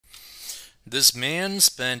This man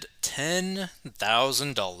spent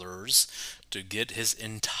 $10,000 to get his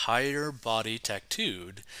entire body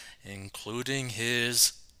tattooed, including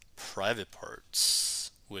his private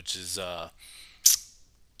parts, which is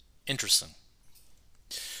interesting.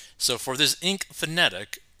 So, for this ink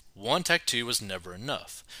fanatic, one tattoo was never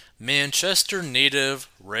enough. Manchester native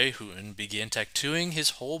Ray Houghton began tattooing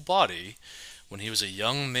his whole body when he was a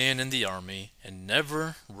young man in the army and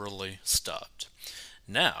never really stopped.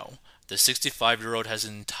 Now, the 65-year-old has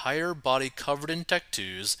his entire body covered in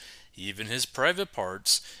tattoos, even his private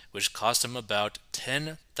parts, which cost him about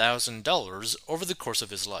 $10,000 over the course of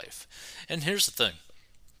his life. And here's the thing,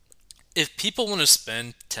 if people want to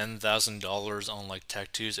spend $10,000 on like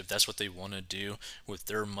tattoos, if that's what they want to do with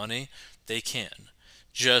their money, they can.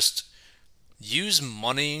 Just use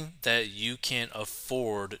money that you can't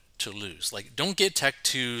afford to lose. Like, don't get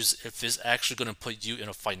tattoos if it's actually going to put you in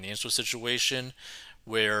a financial situation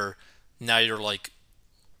where now you're like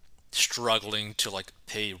struggling to like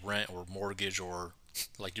pay rent or mortgage or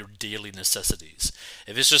like your daily necessities.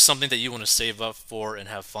 If it's just something that you want to save up for and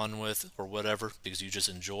have fun with or whatever because you just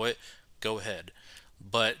enjoy it, go ahead.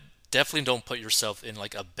 But definitely don't put yourself in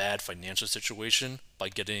like a bad financial situation by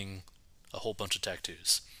getting a whole bunch of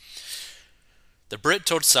tattoos. The Brit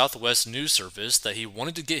told Southwest News Service that he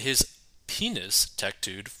wanted to get his penis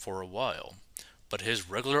tattooed for a while, but his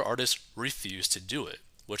regular artist refused to do it.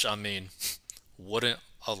 Which, I mean, wouldn't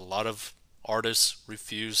a lot of artists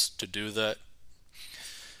refuse to do that?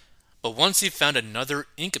 But once he found another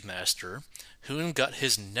ink master, Hoon got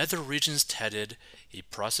his nether regions tatted, a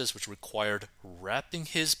process which required wrapping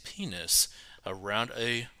his penis around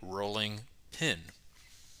a rolling pin.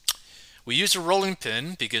 We used a rolling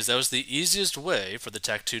pin because that was the easiest way for the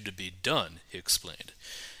tattoo to be done, he explained.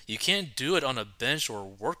 You can't do it on a bench or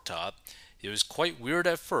worktop. It was quite weird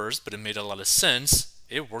at first, but it made a lot of sense.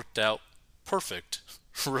 It worked out perfect,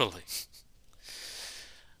 really.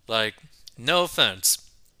 Like, no offense.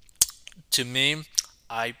 To me,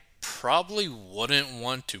 I probably wouldn't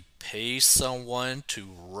want to pay someone to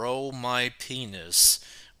roll my penis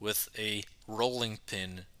with a rolling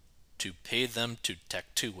pin to pay them to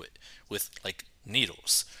tattoo it with like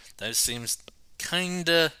needles. That seems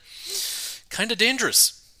kinda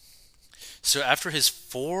dangerous. So after his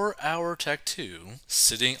 4-hour tattoo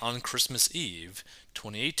sitting on Christmas Eve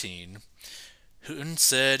 2018, Houghton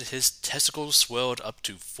said his testicles swelled up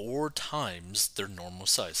to 4 times their normal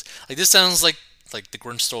size. Like, this sounds like the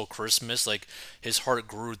Grinch Stole Christmas. Like, his heart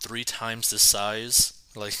grew 3 times the size.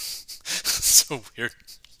 Like, so weird.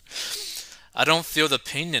 I don't feel the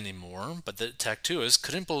pain anymore, but the tattooist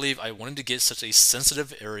couldn't believe I wanted to get such a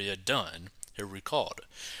sensitive area done, he recalled.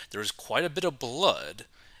 There was quite a bit of blood,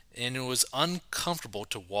 and it was uncomfortable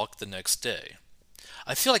to walk the next day.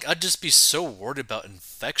 I feel like I'd just be so worried about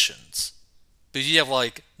infections. But you have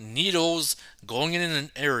like needles going in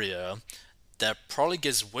an area that probably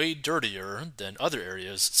gets way dirtier than other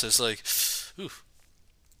areas. So it's like, oof.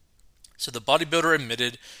 So the bodybuilder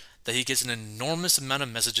admitted that he gets an enormous amount of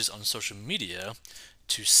messages on social media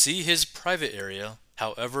to see his private area.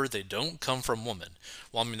 However, they don't come from women.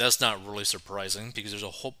 Well, I mean, that's not really surprising because there's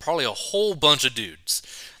probably a whole bunch of dudes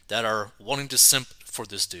that are wanting to simp for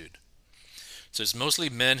this dude. So it's mostly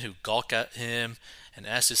men who gawk at him and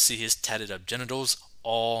ask to see his tatted up genitals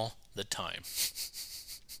all the time.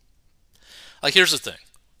 Like, here's the thing,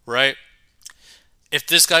 right? If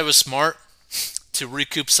this guy was smart to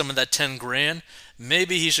recoup some of that 10 grand,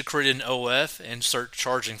 maybe he should create an OF and start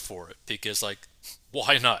charging for it because, like,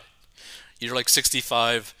 why not? You're like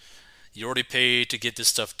 65, you already paid to get this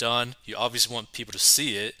stuff done. You obviously want people to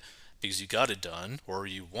see it because you got it done, or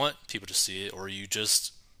you want people to see it, or you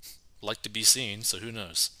just like to be seen, so who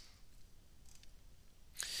knows?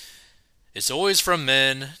 It's always from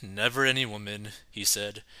men, never any woman, he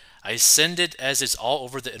said. I send it as it's all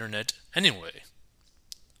over the internet anyway.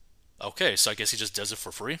 Okay, so I guess he just does it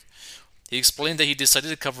for free? He explained that he decided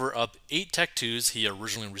to cover up 8 tattoos he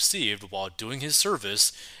originally received while doing his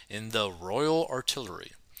service in the Royal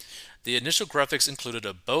Artillery. The initial graphics included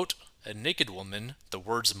a boat, a naked woman, the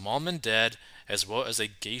words mom and dad, as well as a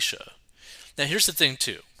geisha. Now, here's the thing,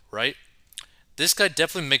 too, right? This guy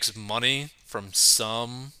definitely makes money from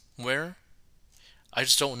somewhere. I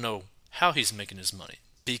just don't know how he's making his money.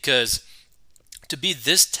 Because to be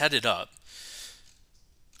this tatted up,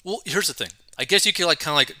 well, here's the thing. I guess you can like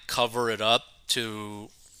kind of like cover it up to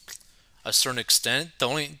a certain extent. The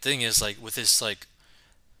only thing is like with his like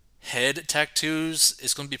head tattoos,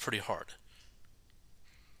 it's going to be pretty hard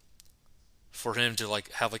for him to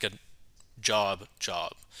like have like a job.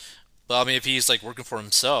 But I mean, if he's like working for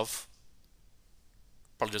himself,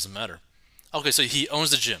 probably doesn't matter. Okay, so he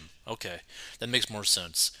owns the gym. Okay, that makes more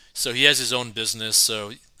sense. So he has his own business.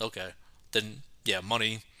 So okay, then yeah,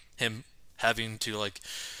 money. Him having to like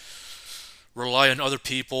rely on other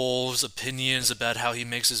people's opinions about how he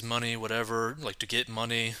makes his money, whatever. Like to get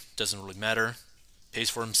money doesn't really matter. Pays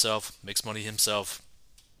for himself, makes money himself.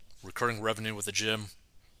 Recurring revenue with the gym.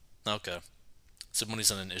 Okay, so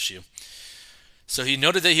money's not an issue. So he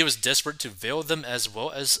noted that he was desperate to veil them as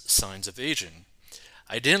well as signs of aging.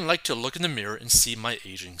 I didn't like to look in the mirror and see my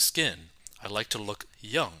aging skin. I like to look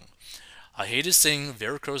young. I hated seeing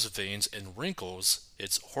varicose veins and wrinkles.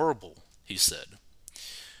 It's horrible, he said.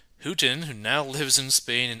 Houghton, who now lives in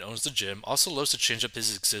Spain and owns the gym, also loves to change up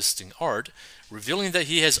his existing art, revealing that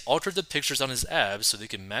he has altered the pictures on his abs so they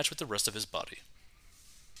can match with the rest of his body.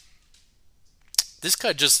 This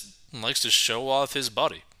guy just likes to show off his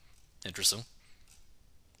body. Interesting.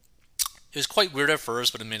 It was quite weird at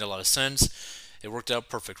first, but it made a lot of sense. It worked out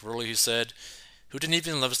perfect, really, he said. Houghton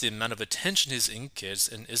even loves the amount of attention his ink gets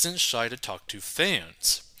and isn't shy to talk to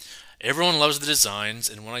fans. Everyone loves the designs,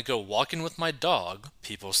 and when I go walking with my dog,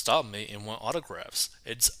 people stop me and want autographs.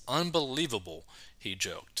 It's unbelievable, he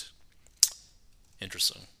joked.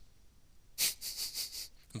 Interesting.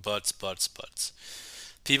 Butts.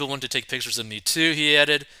 People want to take pictures of me too, he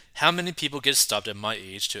added. How many people get stopped at my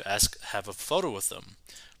age to ask have a photo with them?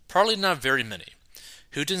 Probably not very many.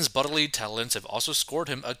 Houghton's bodily talents have also scored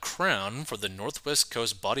him a crown for the Northwest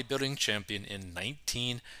Coast Bodybuilding Champion in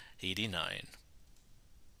 1989.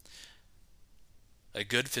 A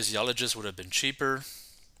good physiologist would have been cheaper.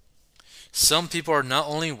 Some people are not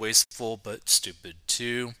only wasteful but stupid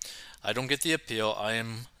too. I don't get the appeal. I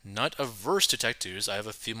am not averse to tattoos. I have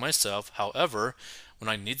a few myself. However, when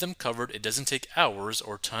I need them covered, it doesn't take hours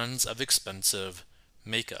or tons of expensive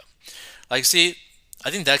makeup. Like, see, I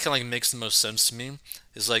think that kind of like makes the most sense to me.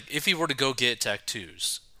 Is like if you were to go get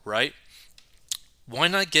tattoos, right? Why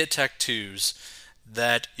not get tattoos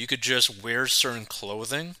that you could just wear certain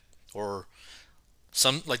clothing or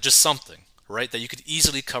some like just something, right? That you could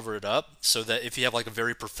easily cover it up so that if you have like a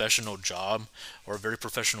very professional job or a very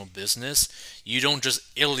professional business, you don't just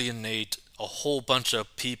alienate a whole bunch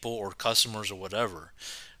of people or customers or whatever,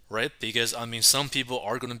 right? Because I mean, some people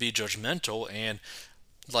are going to be judgmental and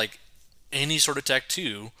like any sort of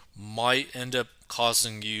tattoo might end up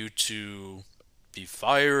causing you to be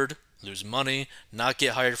fired, lose money, not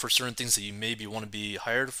get hired for certain things that you maybe want to be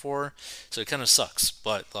hired for. So it kind of sucks,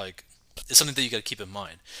 but like it's something that you got to keep in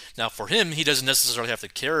mind. Now, for him, he doesn't necessarily have to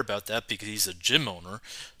care about that because he's a gym owner,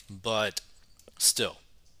 but still.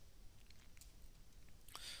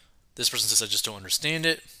 This person says, I just don't understand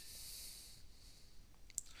it.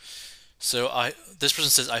 This person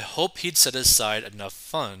says, I hope he'd set aside enough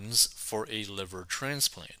funds for a liver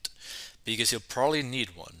transplant because he'll probably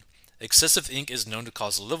need one. Excessive ink is known to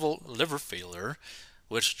cause liver failure,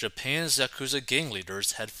 which Japan's Yakuza gang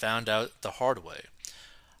leaders had found out the hard way.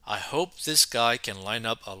 I hope this guy can line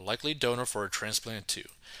up a likely donor for a transplant too.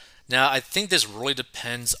 Now, I think this really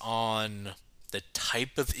depends on the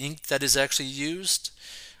type of ink that is actually used.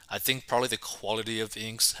 I think probably the quality of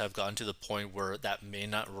inks have gotten to the point where that may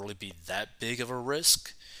not really be that big of a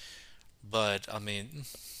risk. But, I mean,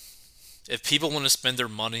 if people want to spend their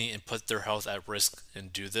money and put their health at risk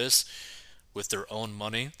and do this with their own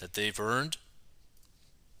money that they've earned,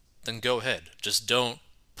 then go ahead. Just don't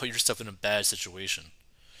put yourself in a bad situation.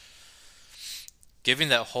 Giving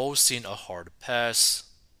that whole scene a hard pass.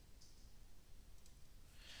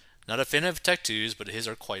 Not a fan of tattoos, but his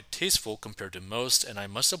are quite tasteful compared to most, and I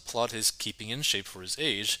must applaud his keeping in shape for his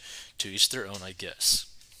age. To each their own, I guess.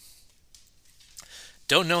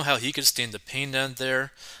 Don't know how he could stand the pain down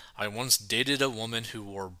there. I once dated a woman who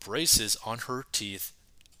wore braces on her teeth.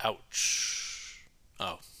 Ouch.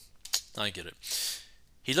 Oh, I get it.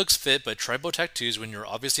 He looks fit, but tribal tattoos when you're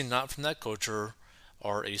obviously not from that culture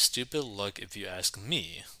are a stupid look if you ask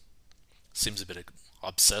me. Seems a bit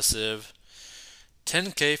obsessive.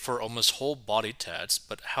 10K for almost whole body tats,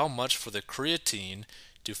 but how much for the creatine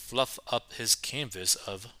to fluff up his canvas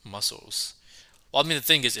of muscles? Well, I mean, the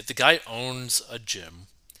thing is, if the guy owns a gym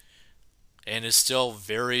and is still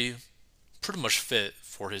very, pretty much fit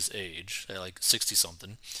for his age, at like 60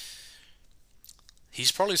 something,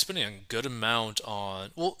 he's probably spending a good amount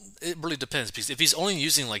on. Well, it really depends because if he's only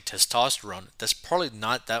using like testosterone, that's probably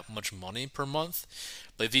not that much money per month.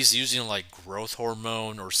 But if he's using like growth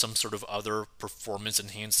hormone or some sort of other performance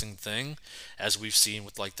enhancing thing, as we've seen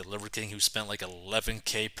with like the Liver King who spent like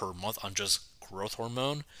 11K per month on just growth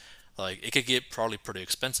hormone, like it could get probably pretty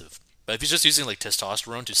expensive. But if he's just using like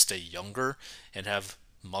testosterone to stay younger and have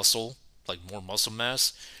muscle, like more muscle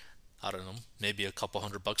mass, I don't know, maybe a couple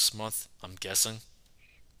 $100 a month, I'm guessing.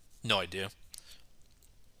 No idea.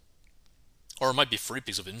 Or it might be free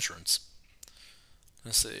because of insurance.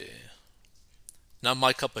 Let's see. Not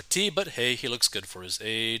my cup of tea, but hey, he looks good for his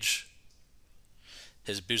age.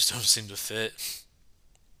 His boots don't seem to fit.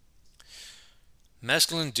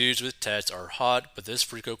 Masculine dudes with tats are hot, but this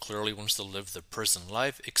freako clearly wants to live the prison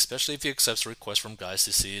life, especially if he accepts requests from guys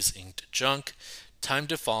to see his inked junk. Time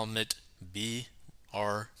to vomit. BRB.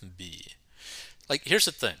 Like, here's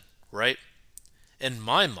the thing, right? In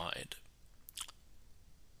my mind,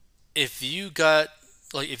 if you got,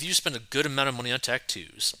 like, if you spend a good amount of money on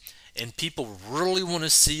tattoos, and people really want to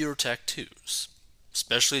see your tattoos,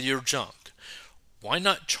 especially your junk, why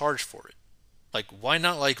not charge for it? Like, why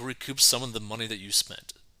not like recoup some of the money that you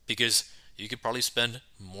spent? Because you could probably spend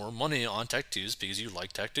more money on tattoos because you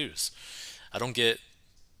like tattoos. I don't get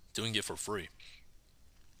doing it for free.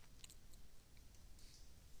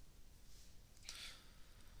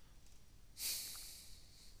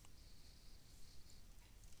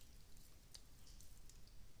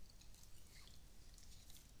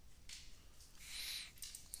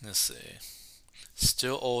 Let's see.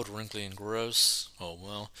 Still old, wrinkly, and gross. Oh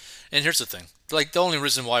well. And here's the thing. Like, the only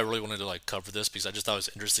reason why I really wanted to like cover this because I just thought it was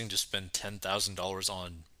interesting to spend $10,000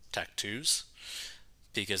 on tattoos.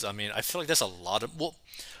 Because I mean, I feel like that's a lot of, well,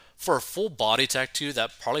 for a full body tattoo,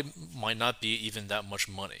 that probably might not be even that much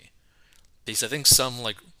money. Because I think some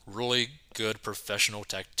like really good professional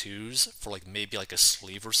tattoos for like maybe like a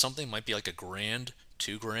sleeve or something might be like a grand,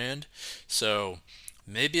 2 grand. So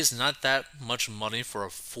maybe it's not that much money for a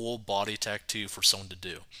full body tattoo for someone to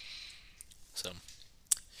do. So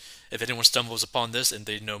if anyone stumbles upon this and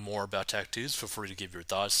they know more about tattoos, feel free to give your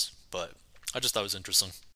thoughts. But I just thought it was interesting.